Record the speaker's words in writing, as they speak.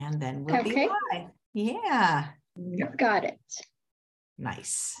and then we'll be live. Yeah. Got it.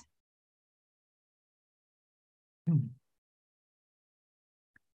 Nice.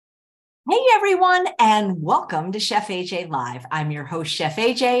 Hey everyone, and welcome to Chef AJ Live. I'm your host, Chef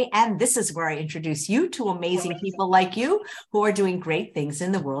AJ, and this is where I introduce you to amazing people like you who are doing great things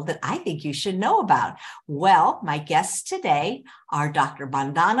in the world that I think you should know about. Well, my guests today are Dr.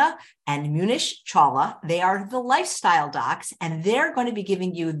 Vandana and Munish Chawla. They are the lifestyle docs, and they're going to be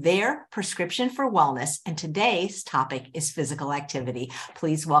giving you their prescription for wellness. And today's topic is physical activity.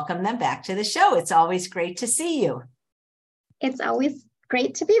 Please welcome them back to the show. It's always great to see you. It's always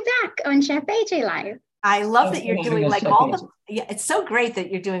great to be back on Chef AJ Live. I love that you're doing like all the, it's so great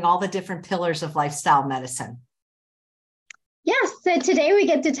that you're doing all the different pillars of lifestyle medicine. Yes, so today we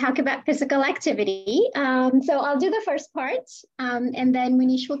get to talk about physical activity. So I'll do the first part, and then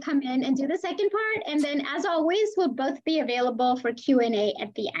Munish will come in and do the second part. And then as always, we'll both be available for Q&A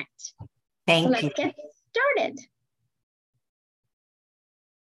at the end. Thank you. Let's get started.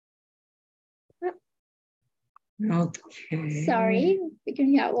 Okay. Sorry,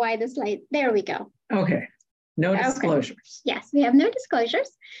 figuring out why the slide. There we go. Okay. No disclosures. Okay. Yes, we have no disclosures.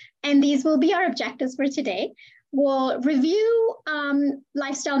 And these will be our objectives for today. We'll review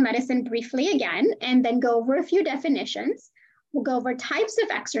lifestyle medicine briefly again, and then go over a few definitions. We'll go over types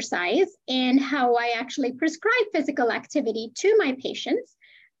of exercise and how I actually prescribe physical activity to my patients.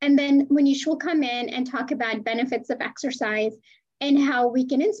 And then Munish will come in and talk about benefits of exercise and how we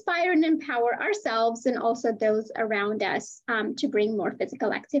can inspire and empower ourselves and also those around us to bring more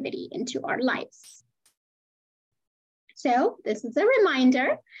physical activity into our lives. So this is a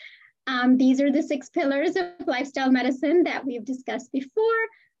reminder. These are the 6 pillars of lifestyle medicine that we've discussed before.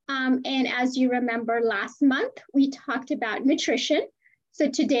 And as you remember, last month, we talked about nutrition. So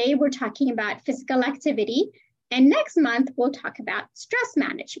today we're talking about physical activity. And next month, we'll talk about stress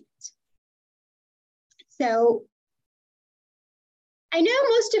management. So I know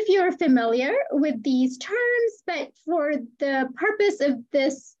most of you are familiar with these terms, but for the purpose of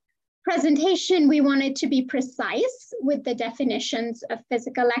this presentation, we wanted to be precise with the definitions of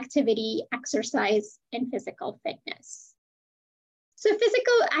physical activity, exercise, and physical fitness. So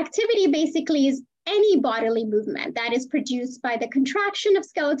physical activity basically is any bodily movement that is produced by the contraction of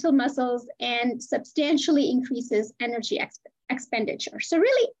skeletal muscles and substantially increases energy expenditure. So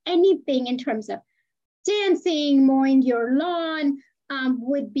really anything in terms of dancing, mowing your lawn,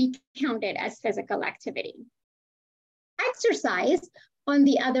 would be counted as physical activity. Exercise, on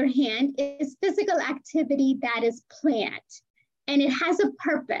the other hand, is physical activity that is planned, and it has a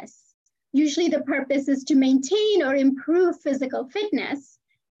purpose. Usually the purpose is to maintain or improve physical fitness,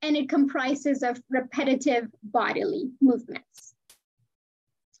 and it comprises of repetitive bodily movements.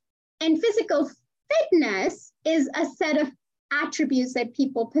 And physical fitness is a set of attributes that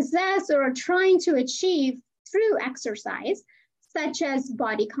people possess or are trying to achieve through exercise, such as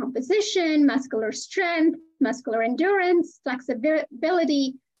body composition, muscular strength, muscular endurance,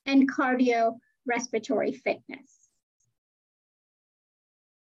 flexibility, and cardiorespiratory fitness.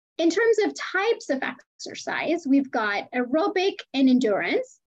 In terms of types of exercise, we've got aerobic and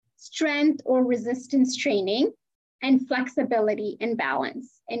endurance, strength or resistance training, and flexibility and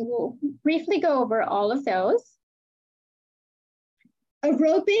balance. And we'll briefly go over all of those.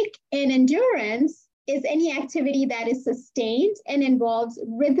 Aerobic and endurance is any activity that is sustained and involves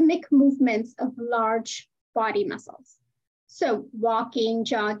rhythmic movements of large body muscles. So walking,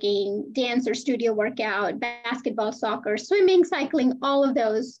 jogging, dance or studio workout, basketball, soccer, swimming, cycling, all of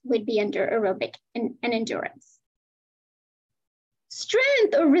those would be under aerobic and endurance.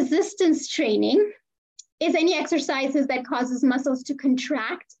 Strength or resistance training is any exercises that causes muscles to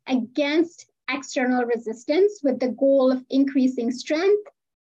contract against external resistance with the goal of increasing strength,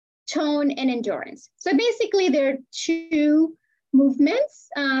 tone, and endurance. So basically there are 2 movements.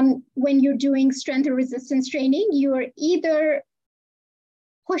 When you're doing strength or resistance training, you are either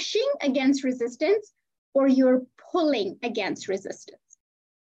pushing against resistance or you're pulling against resistance.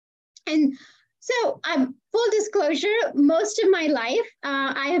 And so full disclosure, most of my life,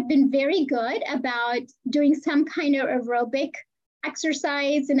 I have been very good about doing some kind of aerobic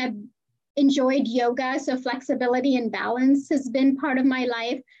exercise, and I've enjoyed yoga. So flexibility and balance has been part of my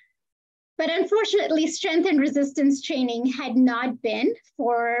life. But unfortunately, strength and resistance training had not been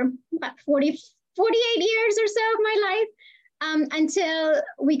for about 48 years or so of my life until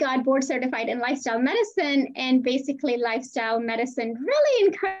we got board certified in lifestyle medicine. And basically lifestyle medicine really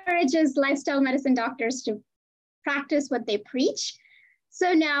encourages lifestyle medicine doctors to practice what they preach.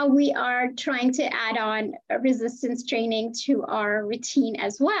 So now we are trying to add on resistance training to our routine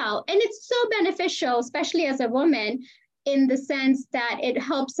as well. And it's so beneficial, especially as a woman, in the sense that it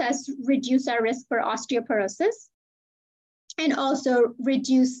helps us reduce our risk for osteoporosis and also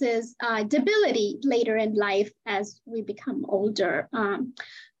reduces debility later in life as we become older.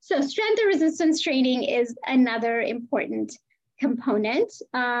 So strength and resistance training is another important component.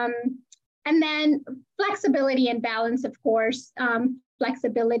 And then flexibility and balance, of course.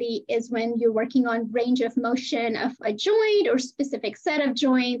 Flexibility is when you're working on range of motion of a joint or specific set of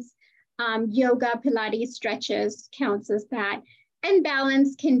joints. Yoga, Pilates, stretches counts as that. And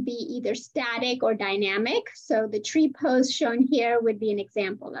balance can be either static or dynamic. So the tree pose shown here would be an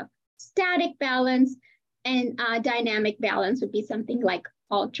example of static balance, and dynamic balance would be something like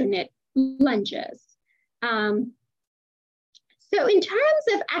alternate lunges. So in terms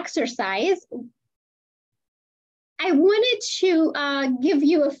of exercise, I wanted to give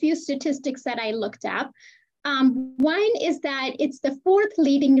you a few statistics that I looked up. One is that it's the 4th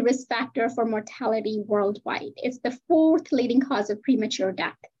leading risk factor for mortality worldwide. It's the 4th leading cause of premature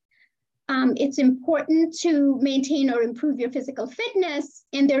death. It's important to maintain or improve your physical fitness,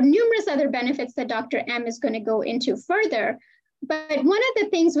 and there are numerous other benefits that Dr. M is going to go into further. But one of the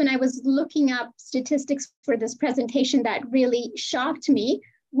things when I was looking up statistics for this presentation that really shocked me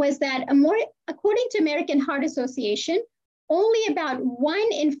was that according to American Heart Association, only about 1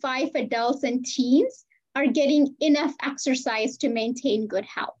 in 5 adults and teens are getting enough exercise to maintain good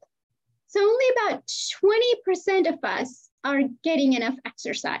health. So only about 20% of us are getting enough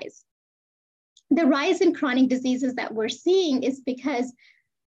exercise. The rise in chronic diseases that we're seeing is because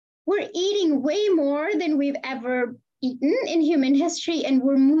we're eating way more than we've ever eaten in human history, and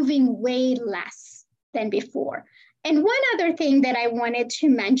we're moving way less than before. And one other thing that I wanted to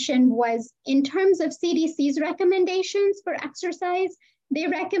mention was in terms of CDC's recommendations for exercise, they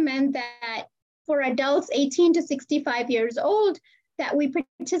recommend that for adults 18 to 65 years old, that we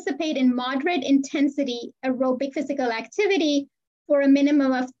participate in moderate intensity aerobic physical activity for a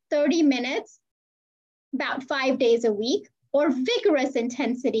minimum of 30 minutes, about 5 days a week, or vigorous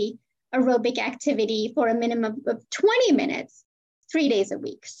intensity aerobic activity for a minimum of 20 minutes, 3 days a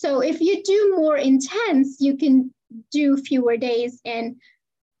week. So if you do more intense, you can do fewer days and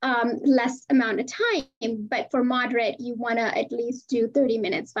less amount of time. But for moderate, you want to at least do 30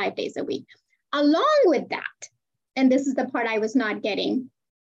 minutes, 5 days a week. Along with that, and this is the part I was not getting,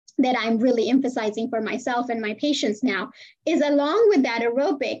 that I'm really emphasizing for myself and my patients now, is along with that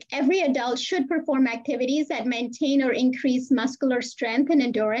aerobic, every adult should perform activities that maintain or increase muscular strength and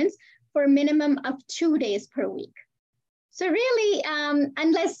endurance for a minimum of 2 days per week. So really,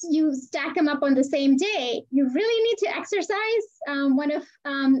 unless you stack them up on the same day, you really need to exercise. One of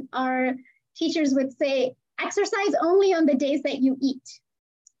our teachers would say, exercise only on the days that you eat.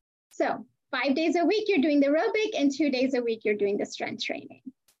 So 5 days a week, you're doing the aerobic, and 2 days a week, you're doing the strength training.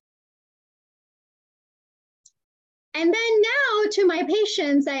 And then now to my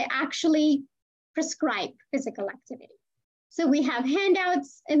patients, I actually prescribe physical activity. So we have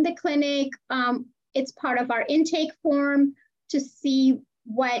handouts in the clinic. It's part of our intake form to see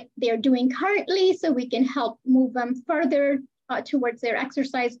what they're doing currently so we can help move them further towards their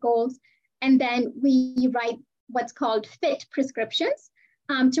exercise goals. And then we write what's called FIT prescriptions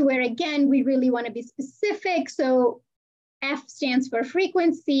to where, again, we really want to be specific. So F stands for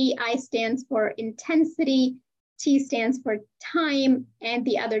frequency, I stands for intensity, T stands for time, and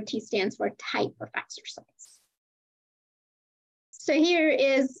the other T stands for type of exercise. So here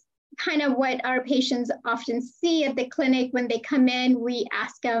is kind of what our patients often see at the clinic when they come in. We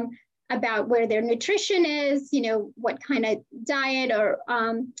ask them about where their nutrition is, you know, what kind of diet, or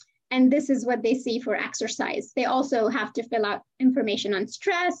and this is what they see for exercise. They also have to fill out information on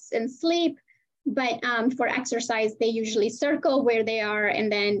stress and sleep, but for exercise, they usually circle where they are,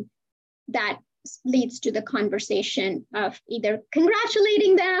 and then that leads to the conversation of either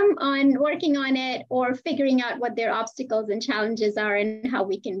congratulating them on working on it or figuring out what their obstacles and challenges are and how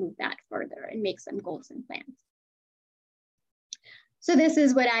we can move that further and make some goals and plans. So this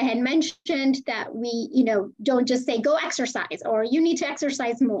is what I had mentioned, that we, you know, don't just say go exercise or you need to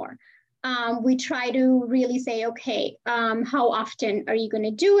exercise more. We try to really say, okay, how often are you going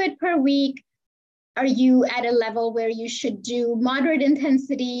to do it per week? Are you at a level where you should do moderate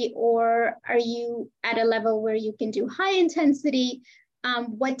intensity, or are you at a level where you can do high intensity?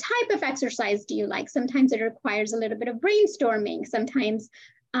 What type of exercise do you like? Sometimes it requires a little bit of brainstorming. Sometimes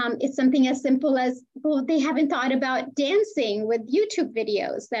it's something as simple as, well, they haven't thought about dancing with YouTube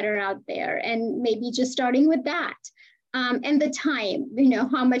videos that are out there, and maybe just starting with that. And the time, you know,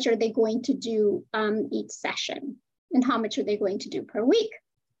 how much are they going to do each session, and how much are they going to do per week?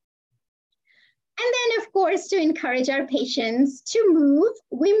 And then, of course, to encourage our patients to move,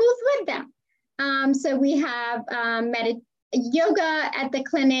 we move with them. So we have yoga at the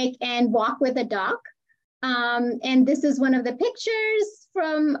clinic and walk with a doc. And this is one of the pictures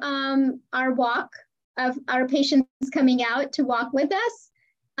from our walk of our patients coming out to walk with us.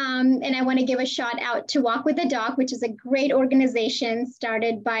 And I want to give a shout out to Walk with a Doc, which is a great organization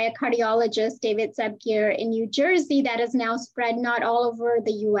started by a cardiologist, David Zebgier, in New Jersey, that is now spread not all over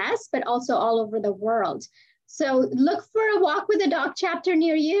the US, but also all over the world. So look for a Walk with a Doc chapter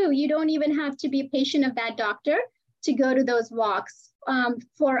near you. You don't even have to be a patient of that doctor to go to those walks.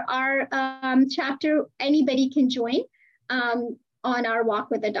 For our chapter, anybody can join on our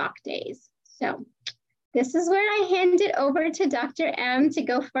Walk with a Doc days. So this is where I hand it over to Dr. M to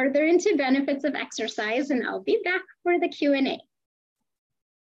go further into benefits of exercise, and I'll be back for the Q&A.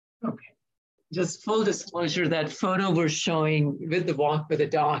 Okay. Just full disclosure, that photo we're showing with the Walk with a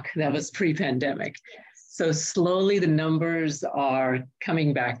Doc, that was pre-pandemic. So slowly the numbers are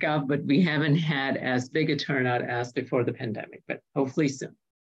coming back up, but we haven't had as big a turnout as before the pandemic, but hopefully soon.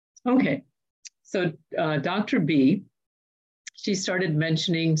 Okay, so Dr. B, she started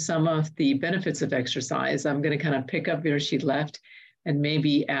mentioning some of the benefits of exercise. I'm going to kind of pick up where she left and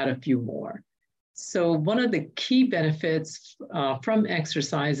maybe add a few more. So one of the key benefits from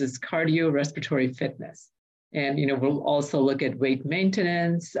exercise is cardiorespiratory fitness. And we'll also look at weight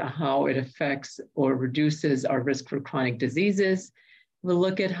maintenance, how it affects or reduces our risk for chronic diseases. We'll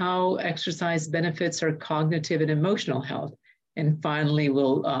look at how exercise benefits our cognitive and emotional health. And finally,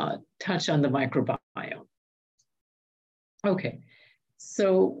 we'll touch on the microbiome. Okay,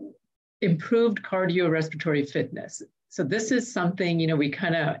 so improved cardiorespiratory fitness. So this is something, we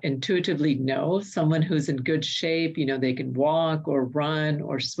kind of intuitively know. Someone who's in good shape, they can walk or run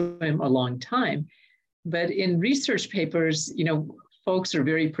or swim a long time. But in research papers, folks are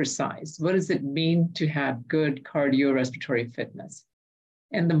very precise. What does it mean to have good cardiorespiratory fitness?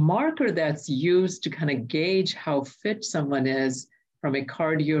 And the marker that's used to kind of gauge how fit someone is from a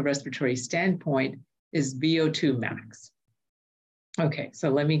cardiorespiratory standpoint is VO2 max. Okay, so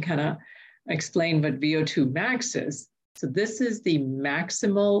let me kind of explain what VO2 max is. So this is the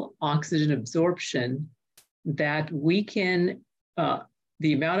maximal oxygen absorption that we can,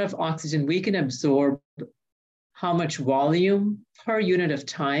 the amount of oxygen we can absorb, how much volume per unit of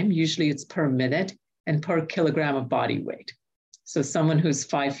time, usually it's per minute, and per kilogram of body weight. So someone who's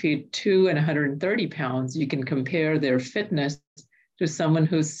 5'2" and 130 pounds, you can compare their fitness to someone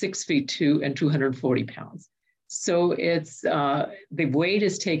who's 6'2" and 240 pounds. So it's the weight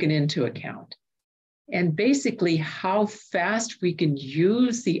is taken into account. And basically how fast we can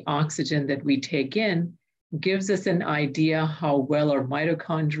use the oxygen that we take in gives us an idea how well our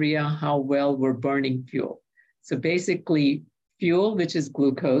mitochondria, how well we're burning fuel. So basically fuel, which is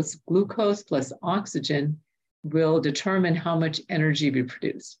glucose plus oxygen will determine how much energy we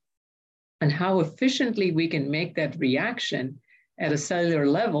produce. And how efficiently we can make that reaction at a cellular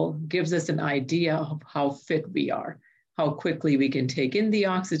level gives us an idea of how fit we are, how quickly we can take in the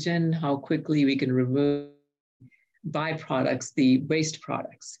oxygen, how quickly we can remove byproducts, the waste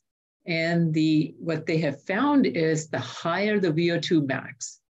products. And what they have found is the higher the VO2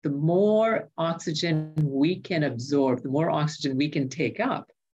 max, the more oxygen we can absorb, the more oxygen we can take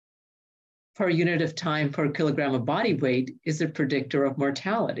up per unit of time per kilogram of body weight is a predictor of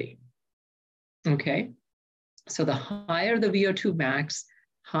mortality. Okay. So the higher the VO2 max,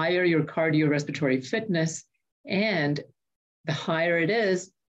 higher your cardiorespiratory fitness, and the higher it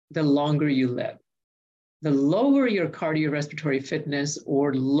is, the longer you live. The lower your cardiorespiratory fitness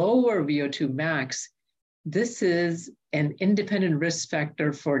or lower VO2 max, this is an independent risk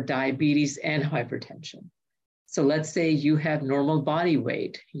factor for diabetes and hypertension. So let's say you have normal body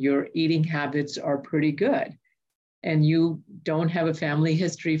weight, your eating habits are pretty good, and you don't have a family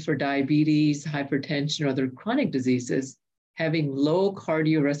history for diabetes, hypertension, or other chronic diseases, having low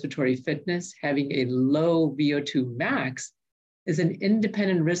cardiorespiratory fitness, having a low VO2 max is an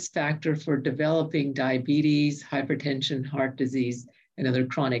independent risk factor for developing diabetes, hypertension, heart disease, and other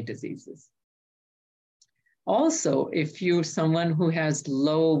chronic diseases. Also, if you're someone who has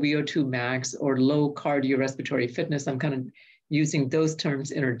low VO2 max or low cardiorespiratory fitness, I'm kind of using those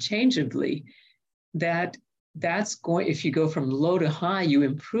terms interchangeably, that's going, if you go from low to high, you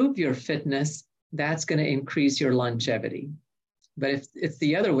improve your fitness, that's going to increase your longevity. But if it's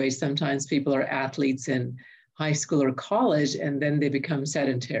the other way, sometimes people are athletes in high school or college, and then they become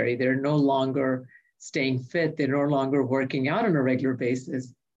sedentary. They're no longer staying fit. They're no longer working out on a regular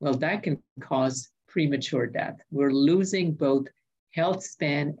basis. Well, that can cause premature death. We're losing both health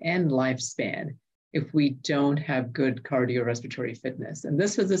span and lifespan if we don't have good cardiorespiratory fitness. And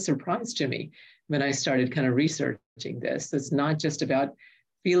this was a surprise to me when I started kind of researching this. It's not just about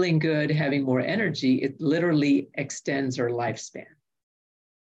feeling good, having more energy, it literally extends our lifespan.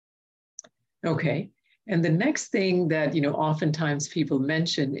 Okay, and the next thing that, oftentimes people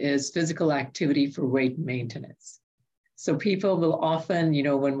mention is physical activity for weight maintenance. So people will often,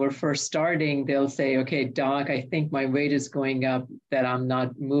 when we're first starting, they'll say, okay, doc, I think my weight is going up, that I'm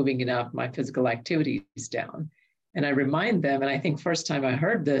not moving enough, my physical activity is down. And I remind them, and I think first time I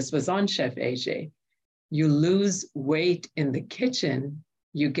heard this was on Chef AJ, you lose weight in the kitchen,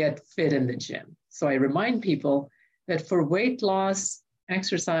 you get fit in the gym. So I remind people that for weight loss,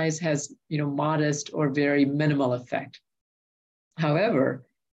 exercise has, modest or very minimal effect. However,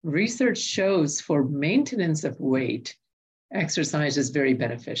 research shows for maintenance of weight, exercise is very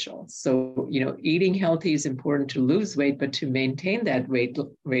beneficial. So, eating healthy is important to lose weight, but to maintain that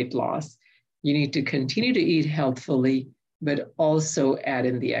weight loss, you need to continue to eat healthfully, but also add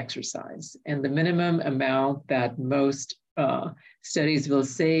in the exercise. And the minimum amount that most studies will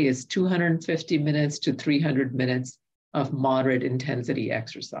say is 250 minutes to 300 minutes of moderate intensity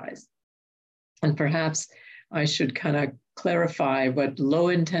exercise. And perhaps I should kind of clarify what low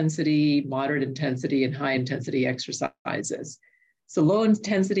intensity, moderate intensity, and high intensity exercise is. So low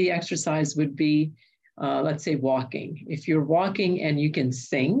intensity exercise would be, let's say, walking. If you're walking and you can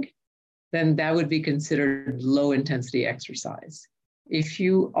sing, then that would be considered low intensity exercise. If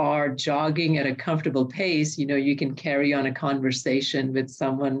you are jogging at a comfortable pace, you can carry on a conversation with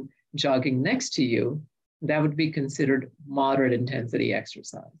someone jogging next to you, that would be considered moderate intensity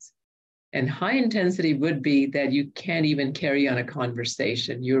exercise. And high intensity would be that you can't even carry on a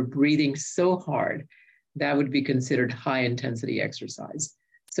conversation. You're breathing so hard, that would be considered high intensity exercise.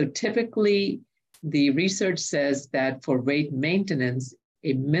 So typically, the research says that for weight maintenance,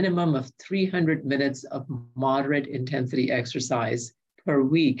 a minimum of 300 minutes of moderate intensity exercise per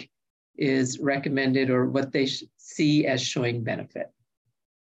week is recommended, or what they see as showing benefit.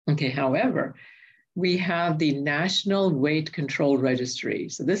 Okay, however, we have the National Weight Control Registry.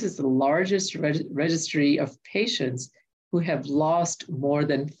 So this is the largest registry of patients who have lost more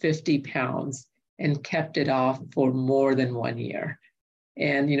than 50 pounds and kept it off for more than 1 year.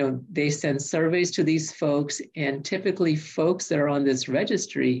 And, they send surveys to these folks, and typically folks that are on this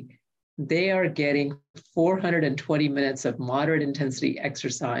registry, they are getting 420 minutes of moderate intensity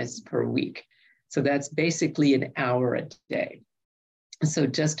exercise per week. So that's basically an hour a day. So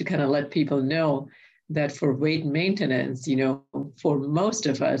just to kind of let people know that for weight maintenance, for most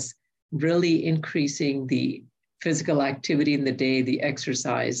of us, really increasing the physical activity in the day, the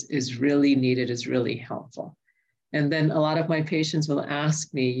exercise is really needed, is really helpful. And then a lot of my patients will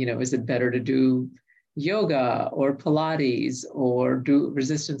ask me, is it better to do yoga or Pilates or do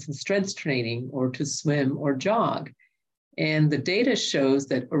resistance and strength training or to swim or jog? And the data shows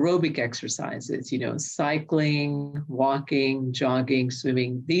that aerobic exercises, cycling, walking, jogging,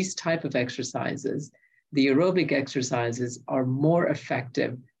 swimming, these type of exercises, the aerobic exercises are more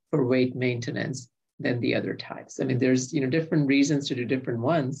effective for weight maintenance than the other types. I mean, there's, different reasons to do different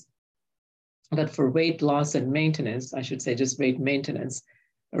ones. But for weight loss and maintenance, I should say just weight maintenance,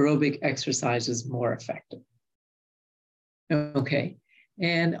 aerobic exercise is more effective. Okay.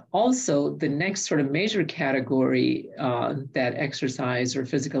 And also the next sort of major category that exercise or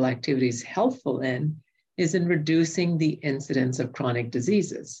physical activity is helpful in is in reducing the incidence of chronic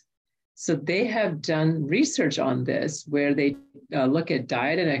diseases. So they have done research on this where they look at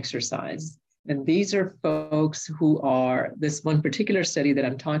diet and exercise. And these are folks who are, this one particular study that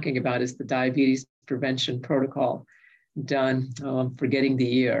I'm talking about is the diabetes prevention protocol done, I'm forgetting the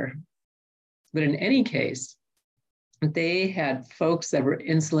year. But in any case, they had folks that were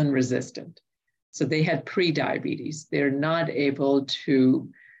insulin resistant. So they had pre-diabetes. They're not able to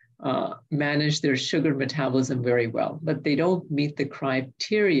manage their sugar metabolism very well, but they don't meet the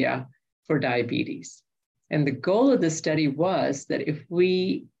criteria for diabetes. And the goal of the study was that if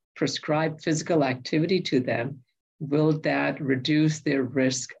we prescribe physical activity to them, will that reduce their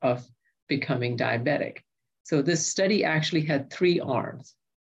risk of becoming diabetic? So this study actually had 3 arms.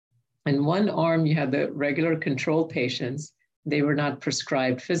 In one arm, you had the regular control patients. They were not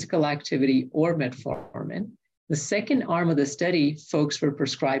prescribed physical activity or metformin. The second arm of the study, folks were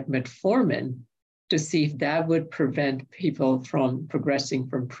prescribed metformin to see if that would prevent people from progressing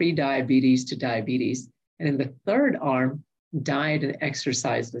from pre-diabetes to diabetes. And in the third arm, diet and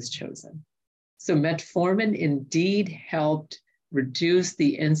exercise was chosen. So metformin indeed helped reduce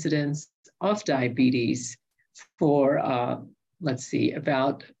the incidence of diabetes for, let's see,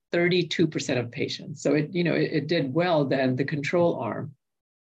 about 32% of patients. So it did well than the control arm.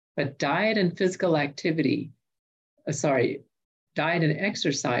 But diet and physical activity, diet and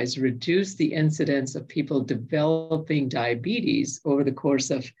exercise reduced the incidence of people developing diabetes over the course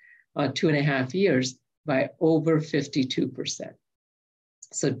of 2.5 years by over 52%.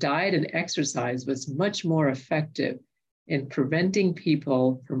 So diet and exercise was much more effective in preventing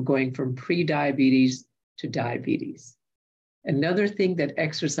people from going from pre-diabetes to diabetes. Another thing that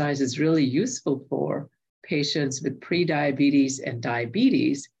exercise is really useful for patients with pre-diabetes and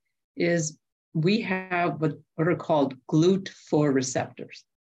diabetes is we have what are called GLUT4 receptors.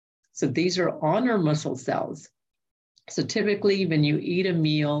 So these are on our muscle cells. So typically when you eat a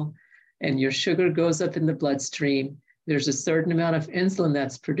meal and your sugar goes up in the bloodstream, there's a certain amount of insulin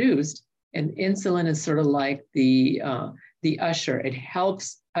that's produced, and insulin is sort of like the usher. It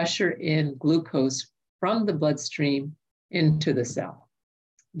helps usher in glucose from the bloodstream into the cell.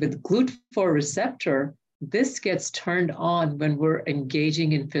 With GLUT4 receptor, this gets turned on when we're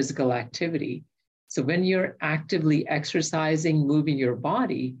engaging in physical activity. So when you're actively exercising, moving your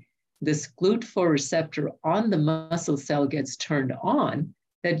body, this GLUT4 receptor on the muscle cell gets turned on,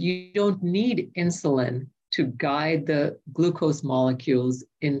 that you don't need insulin to guide the glucose molecules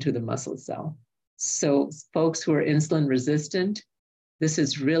into the muscle cell. So folks who are insulin resistant, this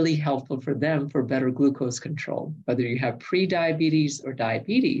is really helpful for them for better glucose control. Whether you have pre-diabetes or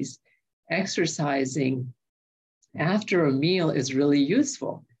diabetes, exercising after a meal is really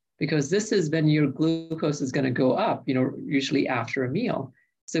useful, because this is when your glucose is going to go up, usually after a meal.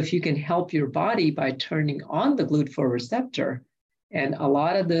 So if you can help your body by turning on the GLUT4 receptor, and a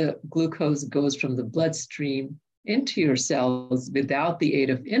lot of the glucose goes from the bloodstream into your cells without the aid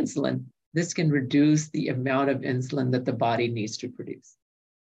of insulin, this can reduce the amount of insulin that the body needs to produce.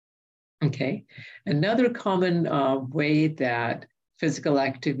 Okay, another common way that physical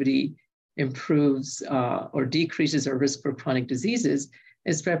activity improves or decreases our risk for chronic diseases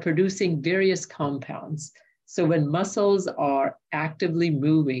is by producing various compounds. So when muscles are actively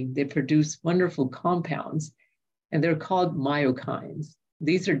moving, they produce wonderful compounds, and they're called myokines.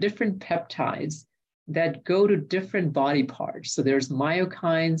 These are different peptides that go to different body parts. So there's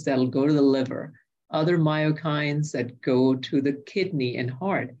myokines that'll go to the liver, other myokines that go to the kidney and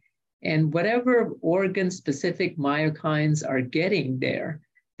heart. And whatever organ-specific myokines are getting there,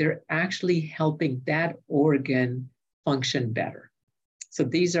 they're actually helping that organ function better. So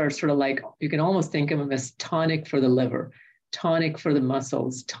these are sort of like, you can almost think of them as tonic for the liver, tonic for the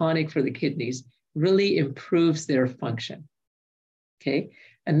muscles, tonic for the kidneys, really improves their function. Okay.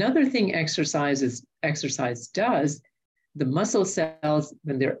 Another thing exercise does, the muscle cells,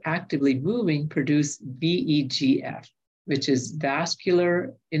 when they're actively moving, produce VEGF, which is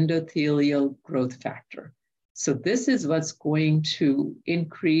vascular endothelial growth factor. So this is what's going to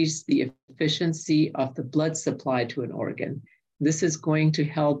increase the efficiency of the blood supply to an organ. This is going to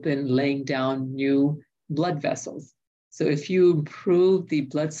help in laying down new blood vessels. So if you improve the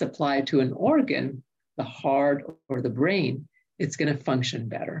blood supply to an organ, the heart or the brain, it's going to function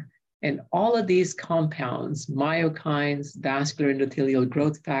better. And all of these compounds, myokines, vascular endothelial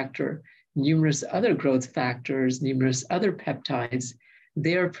growth factor, numerous other growth factors, numerous other peptides,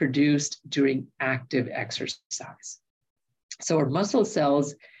 they are produced during active exercise. So our muscle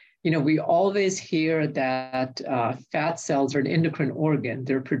cells, we always hear that fat cells are an endocrine organ.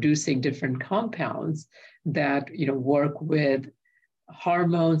 They're producing different compounds that work with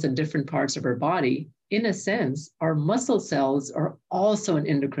hormones and different parts of our body. In a sense, our muscle cells are also an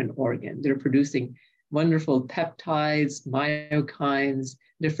endocrine organ. They're producing wonderful peptides, myokines,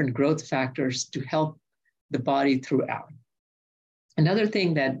 different growth factors to help the body throughout. Another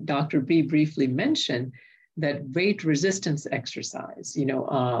thing that Dr. B briefly mentioned, that weight resistance exercise,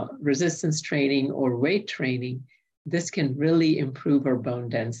 resistance training or weight training, this can really improve our bone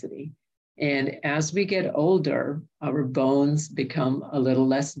density. And as we get older, our bones become a little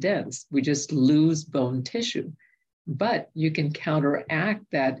less dense. We just lose bone tissue. But you can counteract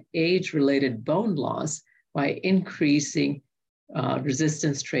that age-related bone loss by increasing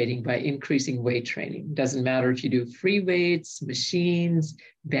resistance training, by increasing weight training. Doesn't matter if you do free weights, machines,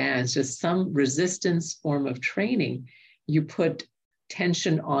 bands, just some resistance form of training. You put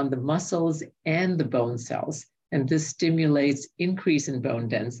tension on the muscles and the bone cells, and this stimulates increase in bone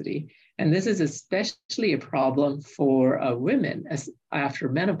density. And this is especially a problem for women after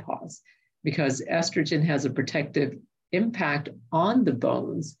menopause, because estrogen has a protective impact on the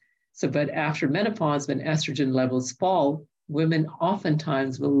bones. So, but after menopause, when estrogen levels fall, women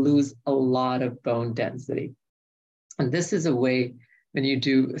oftentimes will lose a lot of bone density. And this is a way, when you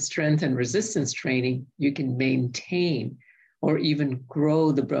do strength and resistance training, you can maintain or even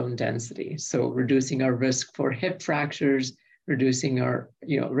grow the bone density. So reducing our risk for hip fractures, reducing our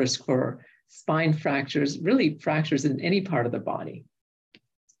risk for spine fractures, really fractures in any part of the body.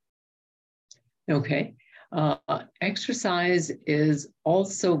 Okay. Exercise is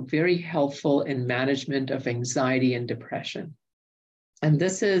also very helpful in management of anxiety and depression. And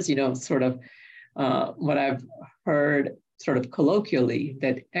this is, sort of what I've heard sort of colloquially,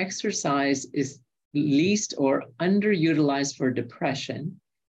 that exercise is least or underutilized for depression,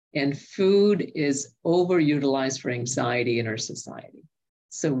 and food is overutilized for anxiety in our society.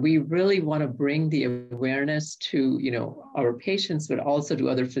 So we really want to bring the awareness to, our patients, but also to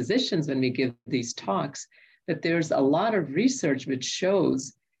other physicians when we give these talks, that there's a lot of research which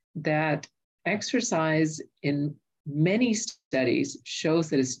shows that exercise in many studies shows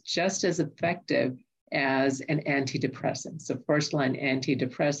that it's just as effective as an antidepressant. So first-line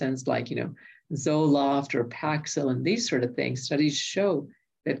antidepressants like, Zoloft or Paxil and these sort of things, studies show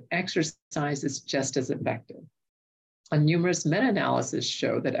that exercise is just as effective. And numerous meta-analyses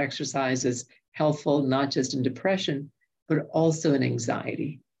show that exercise is helpful not just in depression, but also in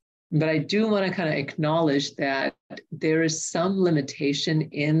anxiety. But I do want to kind of acknowledge that there is some limitation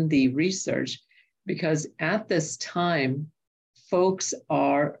in the research, because at this time, folks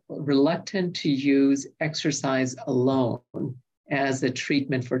are reluctant to use exercise alone as a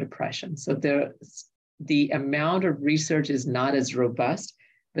treatment for depression. So the amount of research is not as robust,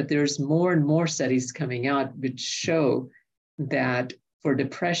 but there's more and more studies coming out which show that for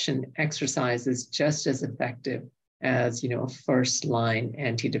depression, exercise is just as effective as, a first-line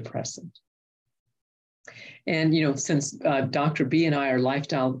antidepressant. And, since Dr. B and I are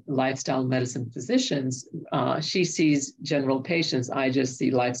lifestyle medicine physicians, she sees general patients, I just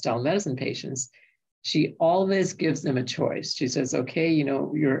see lifestyle medicine patients. She always gives them a choice. She says, okay,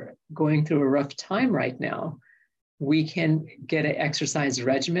 you're going through a rough time right now. We can get an exercise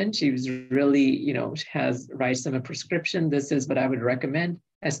regimen. She was really, writes them a prescription. This is what I would recommend,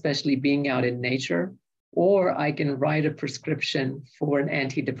 especially being out in nature. Or I can write a prescription for an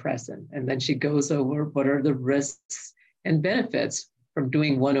antidepressant. And then she goes over what are the risks and benefits from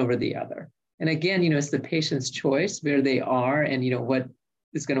doing one over the other. And again, it's the patient's choice where they are and, what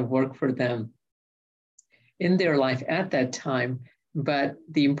is going to work for them in their life at that time. But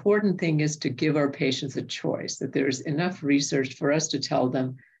the important thing is to give our patients a choice, that there's enough research for us to tell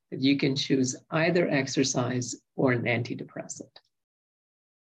them that you can choose either exercise or an antidepressant.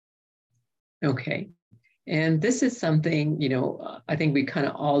 Okay. And this is something, I think we kind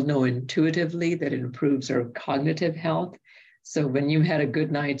of all know intuitively that it improves our cognitive health. So when you had a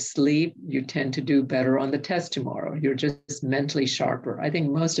good night's sleep, you tend to do better on the test tomorrow. You're just mentally sharper. I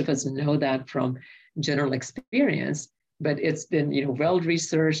think most of us know that from general experience, but it's been,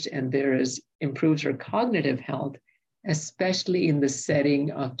 well-researched, and improves our cognitive health, especially in the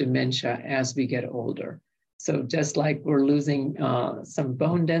setting of dementia as we get older. So just like we're losing some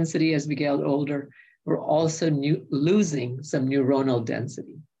bone density as we get older, we're also losing some neuronal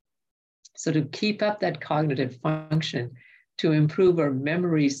density. So to keep up that cognitive function, to improve our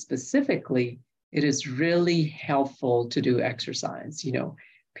memory specifically, it is really helpful to do exercise.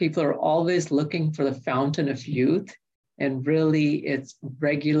 People are always looking for the fountain of youth, and really it's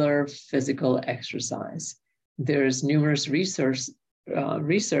regular physical exercise. There's numerous research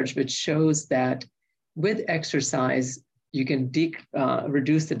which shows that with exercise, you can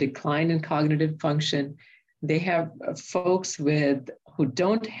reduce the decline in cognitive function. They have folks who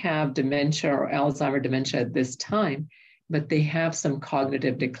don't have dementia or Alzheimer's dementia at this time, but they have some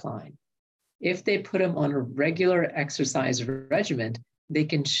cognitive decline. If they put them on a regular exercise regimen, they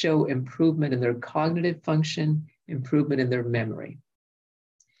can show improvement in their cognitive function, improvement in their memory.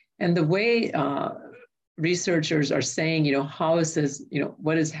 And the way researchers are saying, how is this,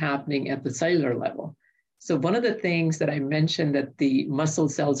 what is happening at the cellular level? So one of the things that I mentioned, that the muscle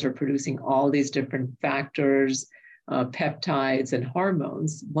cells are producing all these different factors, peptides and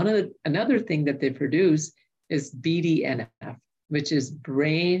hormones. Another thing that they produce is BDNF, which is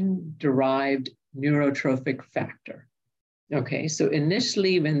brain-derived neurotrophic factor. Okay, so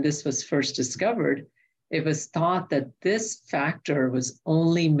initially when this was first discovered, it was thought that this factor was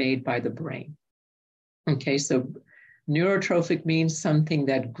only made by the brain. Okay, so neurotrophic means something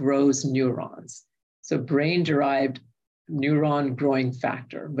that grows neurons. So brain-derived neuron growing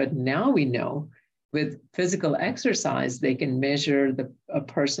factor. But now we know with physical exercise, they can measure a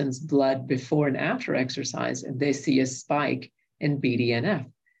person's blood before and after exercise, and they see a spike in BDNF.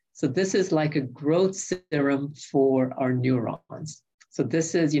 So this is like a growth serum for our neurons. So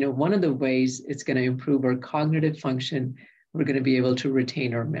this is, one of the ways it's going to improve our cognitive function. We're going to be able to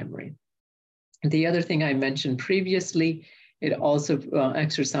retain our memory. The other thing I mentioned previously, it also,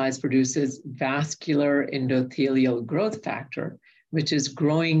 exercise produces vascular endothelial growth factor, which is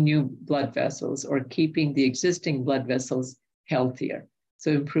growing new blood vessels or keeping the existing blood vessels healthier.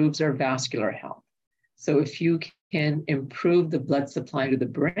 So it improves our vascular health. So if you can improve the blood supply to the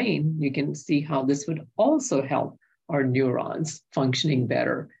brain, you can see how this would also help our neurons functioning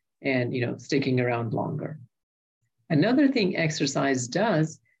better and sticking around longer. Another thing exercise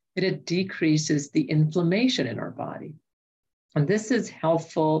does, it decreases the inflammation in our body. And this is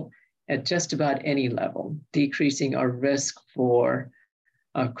helpful at just about any level, decreasing our risk for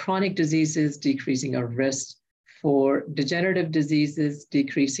chronic diseases, decreasing our risk for degenerative diseases,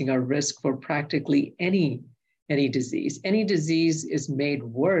 decreasing our risk for practically any disease. Any disease is made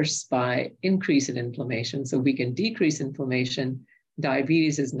worse by increase in inflammation. So we can decrease inflammation.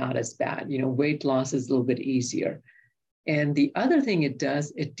 Diabetes is not as bad. Weight loss is a little bit easier. And the other thing it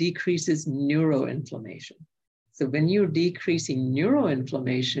does, it decreases neuroinflammation. So when you're decreasing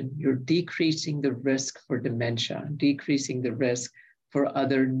neuroinflammation, you're decreasing the risk for dementia, decreasing the risk for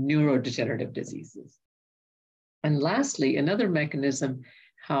other neurodegenerative diseases. And lastly, another mechanism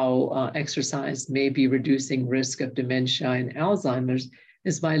how exercise may be reducing risk of dementia and Alzheimer's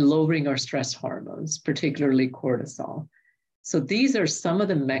is by lowering our stress hormones, particularly cortisol. So these are some of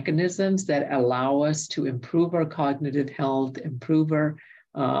the mechanisms that allow us to improve our cognitive health, improve our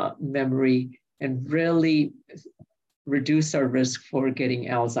memory, and really reduce our risk for getting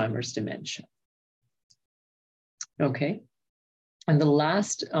Alzheimer's dementia. Okay, and the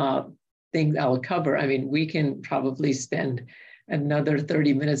last thing I'll cover, we can probably spend another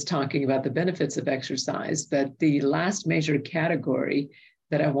 30 minutes talking about the benefits of exercise, but the last major category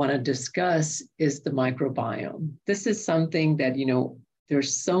that I want to discuss is the microbiome. This is something that,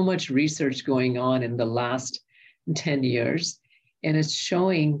 there's so much research going on in the last 10 years, and it's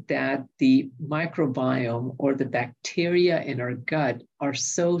showing that the microbiome or the bacteria in our gut are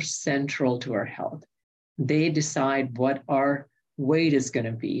so central to our health. They decide what our weight is going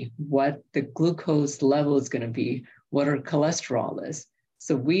to be, what the glucose level is going to be, what our cholesterol is.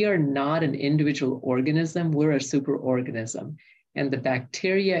 So we are not an individual organism, we're a superorganism. And the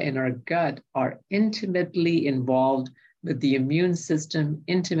bacteria in our gut are intimately involved with the immune system,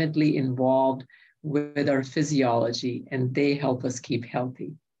 intimately involved with our physiology, and they help us keep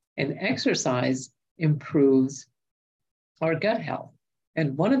healthy. And exercise improves our gut health.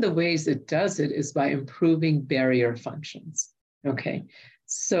 And one of the ways it does it is by improving barrier functions. Okay,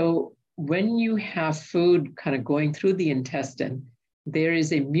 so when you have food kind of going through the intestine, there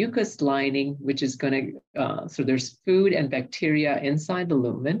is a mucus lining, which is going to, so there's food and bacteria inside the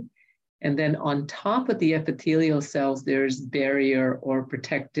lumen. And then on top of the epithelial cells, there's barrier or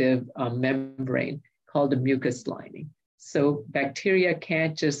protective membrane called the mucus lining. So bacteria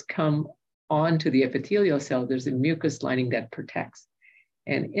can't just come onto the epithelial cell. There's a mucus lining that protects.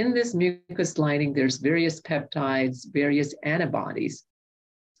 And in this mucus lining, there's various peptides, various antibodies.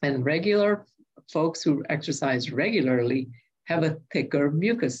 And regular folks who exercise regularly have a thicker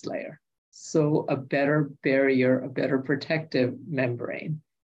mucus layer. So a better barrier, a better protective membrane.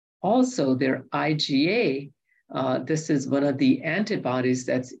 Also, their IgA, this is one of the antibodies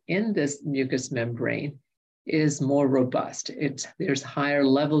that's in this mucous membrane, is more robust. There's higher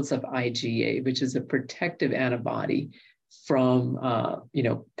levels of IgA, which is a protective antibody from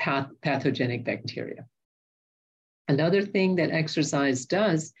pathogenic bacteria. Another thing that exercise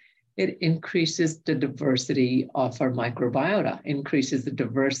does, it increases the diversity of our microbiota, increases the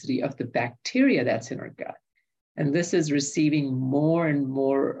diversity of the bacteria that's in our gut. And this is receiving more and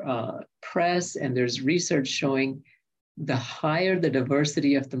more press, and there's research showing the higher the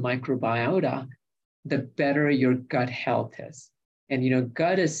diversity of the microbiota, the better your gut health is. And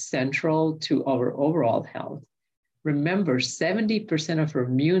gut is central to our overall health. Remember, 70% of our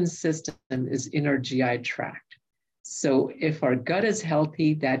immune system is in our GI tract. So if our gut is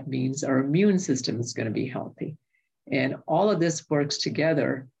healthy, that means our immune system is going to be healthy. And all of this works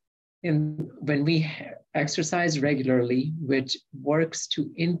together. And when we exercise regularly, which works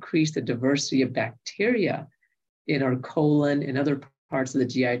to increase the diversity of bacteria in our colon and other parts of the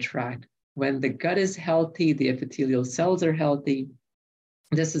GI tract, when the gut is healthy, the epithelial cells are healthy,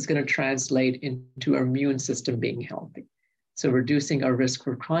 this is going to translate into our immune system being healthy. So reducing our risk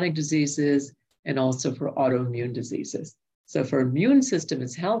for chronic diseases and also for autoimmune diseases. So if our immune system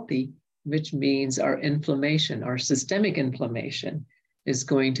is healthy, which means our inflammation, our systemic inflammation is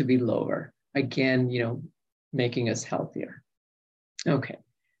going to be lower. Again, making us healthier. Okay.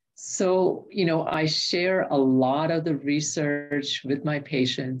 So, I share a lot of the research with my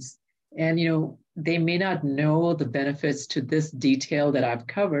patients, and, they may not know the benefits to this detail that I've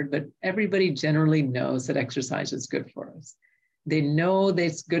covered, but everybody generally knows that exercise is good for us. They know that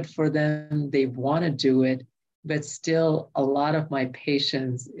it's good for them. They want to do it. but still a lot of my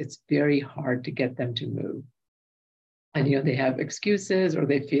patients, it's very hard to get them to move. And, they have excuses, or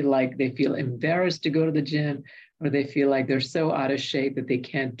they feel embarrassed to go to the gym, or they feel like they're so out of shape that they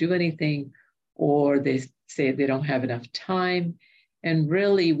can't do anything, or they say they don't have enough time. And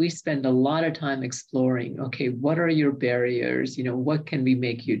really, we spend a lot of time exploring, okay, what are your barriers? What can we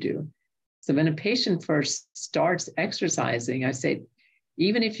make you do? So when a patient first starts exercising, I say,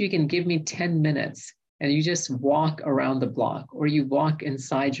 even if you can give me 10 minutes and you just walk around the block, or you walk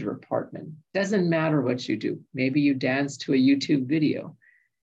inside your apartment, doesn't matter what you do. Maybe you dance to a YouTube video.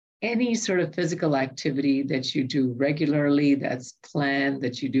 Any sort of physical activity that you do regularly, that's planned,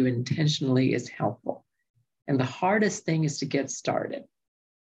 that you do intentionally, is helpful. And the hardest thing is to get started,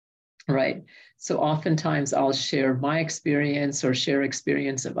 right? So oftentimes I'll share my experience or share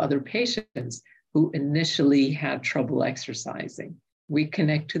experience of other patients who initially had trouble exercising. We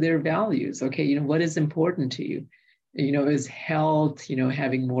connect to their values. Okay, what is important to you? Is health,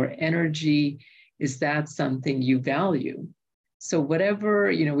 having more energy, is that something you value? So whatever,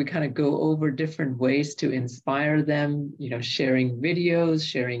 we kind of go over different ways to inspire them, sharing videos,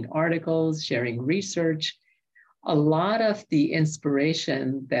 sharing articles, sharing research. A lot of the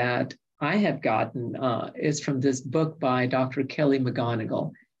inspiration that I have gotten is from this book by Dr. Kelly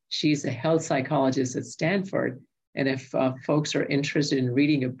McGonigal. She's a health psychologist at Stanford. And if folks are interested in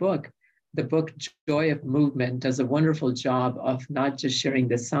reading a book, the book Joy of Movement does a wonderful job of not just sharing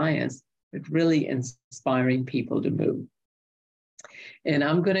the science, but really inspiring people to move. And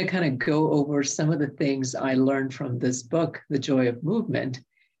I'm going to kind of go over some of the things I learned from this book, The Joy of Movement.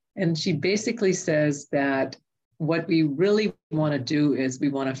 And she basically says that what we really want to do is we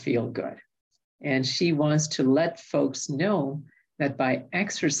want to feel good. And she wants to let folks know that by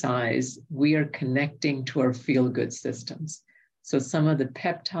exercise, we are connecting to our feel-good systems. So some of the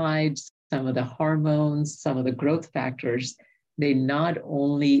peptides, some of the hormones, some of the growth factors, they not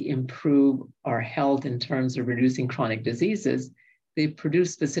only improve our health in terms of reducing chronic diseases, they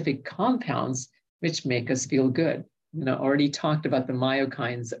produce specific compounds which make us feel good. I already talked about the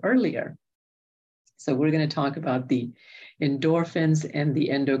myokines earlier. So we're going to talk about the endorphins and the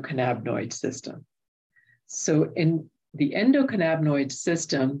endocannabinoid system. So in the endocannabinoid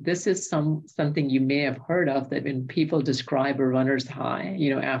system, this is something you may have heard of, that when people describe a runner's high,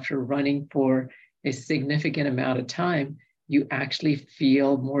 after running for a significant amount of time, you actually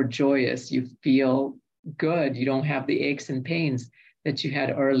feel more joyous. You feel good. You don't have the aches and pains that you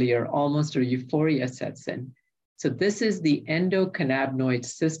had earlier. Almost a euphoria sets in. So this is the endocannabinoid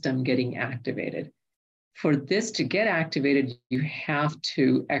system getting activated. For this to get activated, you have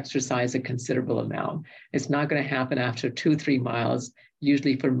to exercise a considerable amount. It's not going to happen after 2-3 miles.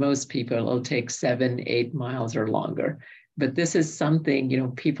 Usually for most people, it'll take 7-8 miles or longer. But this is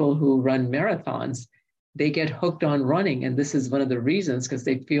something, people who run marathons, they get hooked on running. And this is one of the reasons, because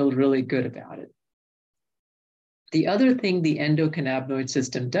they feel really good about it. The other thing the endocannabinoid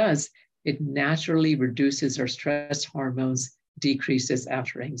system does, it naturally reduces our stress hormones, decreases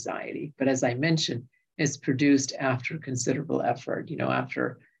after anxiety. But as I mentioned, is produced after considerable effort,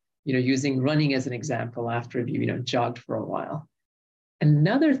 after, using running as an example, after you've, jogged for a while.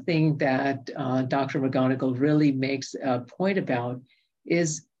 Another thing that Dr. McGonigal really makes a point about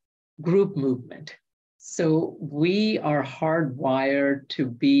is group movement. So we are hardwired to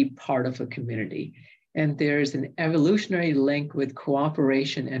be part of a community, and there's an evolutionary link with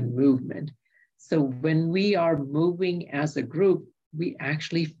cooperation and movement. So when we are moving as a group, we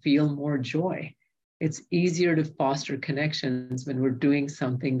actually feel more joy. It's easier to foster connections when we're doing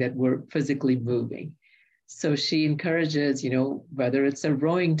something that we're physically moving. So she encourages, whether it's a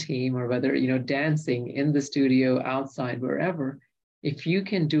rowing team or whether, dancing in the studio, outside, wherever, if you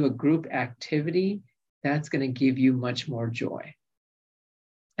can do a group activity, that's going to give you much more joy.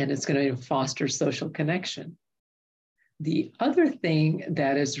 And it's going to foster social connection. The other thing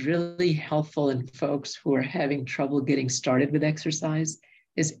that is really helpful in folks who are having trouble getting started with exercise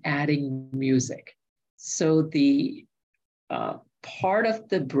is adding music. So the part of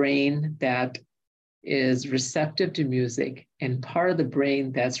the brain that is receptive to music and part of the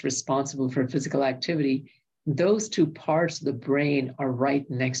brain that's responsible for physical activity, those two parts of the brain are right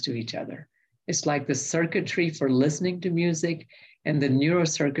next to each other. It's like the circuitry for listening to music and the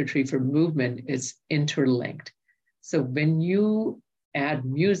neurocircuitry for movement is interlinked. So when you add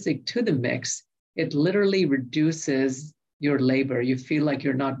music to the mix, it literally reduces your labor. You feel like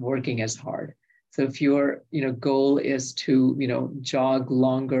you're not working as hard. So if your goal is to jog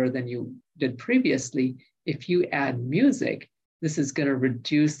longer than you did previously, if you add music, this is going to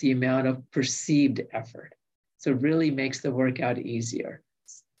reduce the amount of perceived effort. So it really makes the workout easier.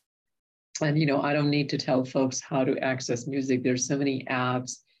 And, I don't need to tell folks how to access music. There's so many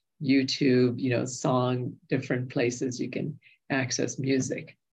apps, YouTube, song, different places you can access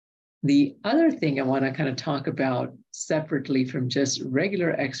music. The other thing I want to kind of talk about separately from just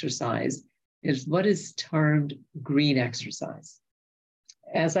regular exercise is what is termed green exercise.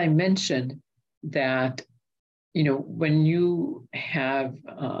 As I mentioned, that, when you have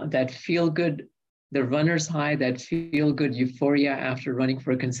that feel good, the runner's high, that feel good euphoria after running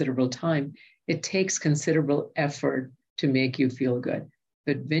for a considerable time, it takes considerable effort to make you feel good.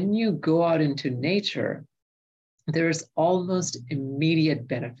 But when you go out into nature, there's almost immediate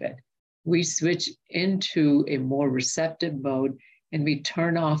benefit. We switch into a more receptive mode and we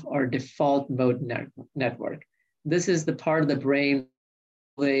turn off our default mode network. This is the part of the brain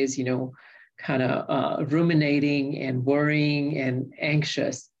always, kind of ruminating and worrying and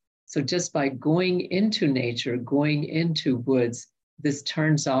anxious. So just by going into nature, going into woods, this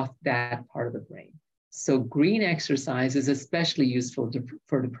turns off that part of the brain. So green exercise is especially useful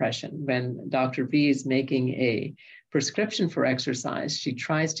for depression. When Dr. V is making a prescription for exercise, she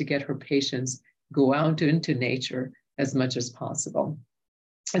tries to get her patients go out into nature as much as possible.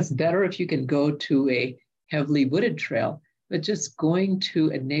 It's better if you can go to a heavily wooded trail, but just going to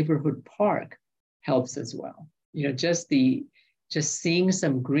a neighborhood park helps as well. Just seeing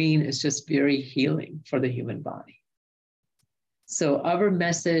some green is just very healing for the human body. So our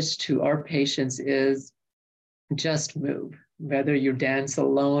message to our patients is just move, whether you dance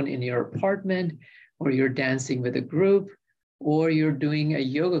alone in your apartment or you're dancing with a group or you're doing a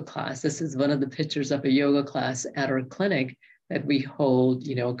yoga class. This is one of the pictures of a yoga class at our clinic that we hold,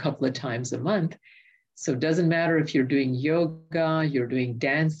 a couple of times a month. So it doesn't matter if you're doing yoga, you're doing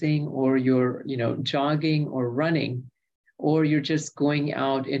dancing, or you're, jogging or running, or you're just going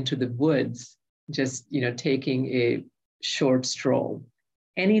out into the woods, just, taking a short stroll.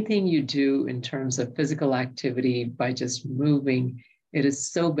 Anything you do in terms of physical activity by just moving, it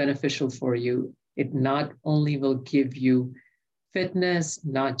is so beneficial for you. It not only will give you fitness,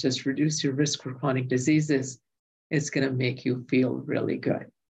 not just reduce your risk for chronic diseases, it's going to make you feel really good.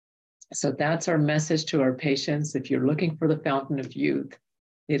 So that's our message to our patients. If you're looking for the fountain of youth,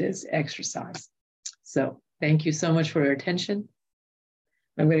 it is exercise. So thank you so much for your attention.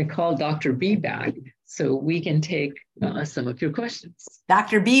 I'm going to call Dr. B back so we can take some of your questions.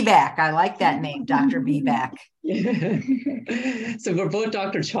 Dr. B back. I like that name, Dr. B back. So we're both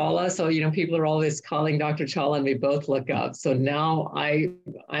Dr. Chawla. So, people are always calling Dr. Chawla and we both look up. So now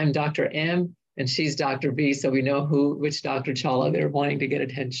I'm Dr. M and she's Dr. B. So we know which Dr. Chawla they're wanting to get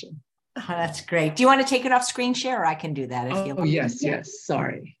attention. Oh, that's great. Do you want to take it off screen share? Or I can do that if you like. Yes.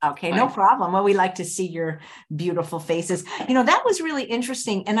 Sorry. Okay, no problem. Well, we like to see your beautiful faces. That was really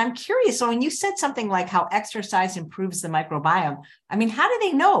interesting. And I'm curious. So when you said something like how exercise improves the microbiome, how do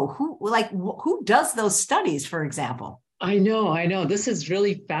they know who does those studies, for example? I know. This is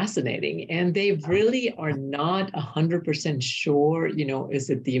really fascinating. And they really are not 100% sure, is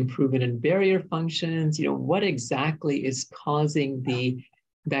it the improvement in barrier functions? What exactly is causing the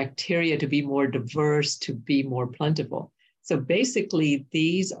bacteria to be more diverse, to be more plentiful. So basically,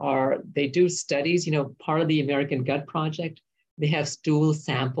 they do studies, part of the American Gut Project, they have stool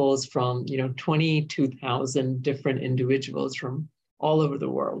samples from, 22,000 different individuals from all over the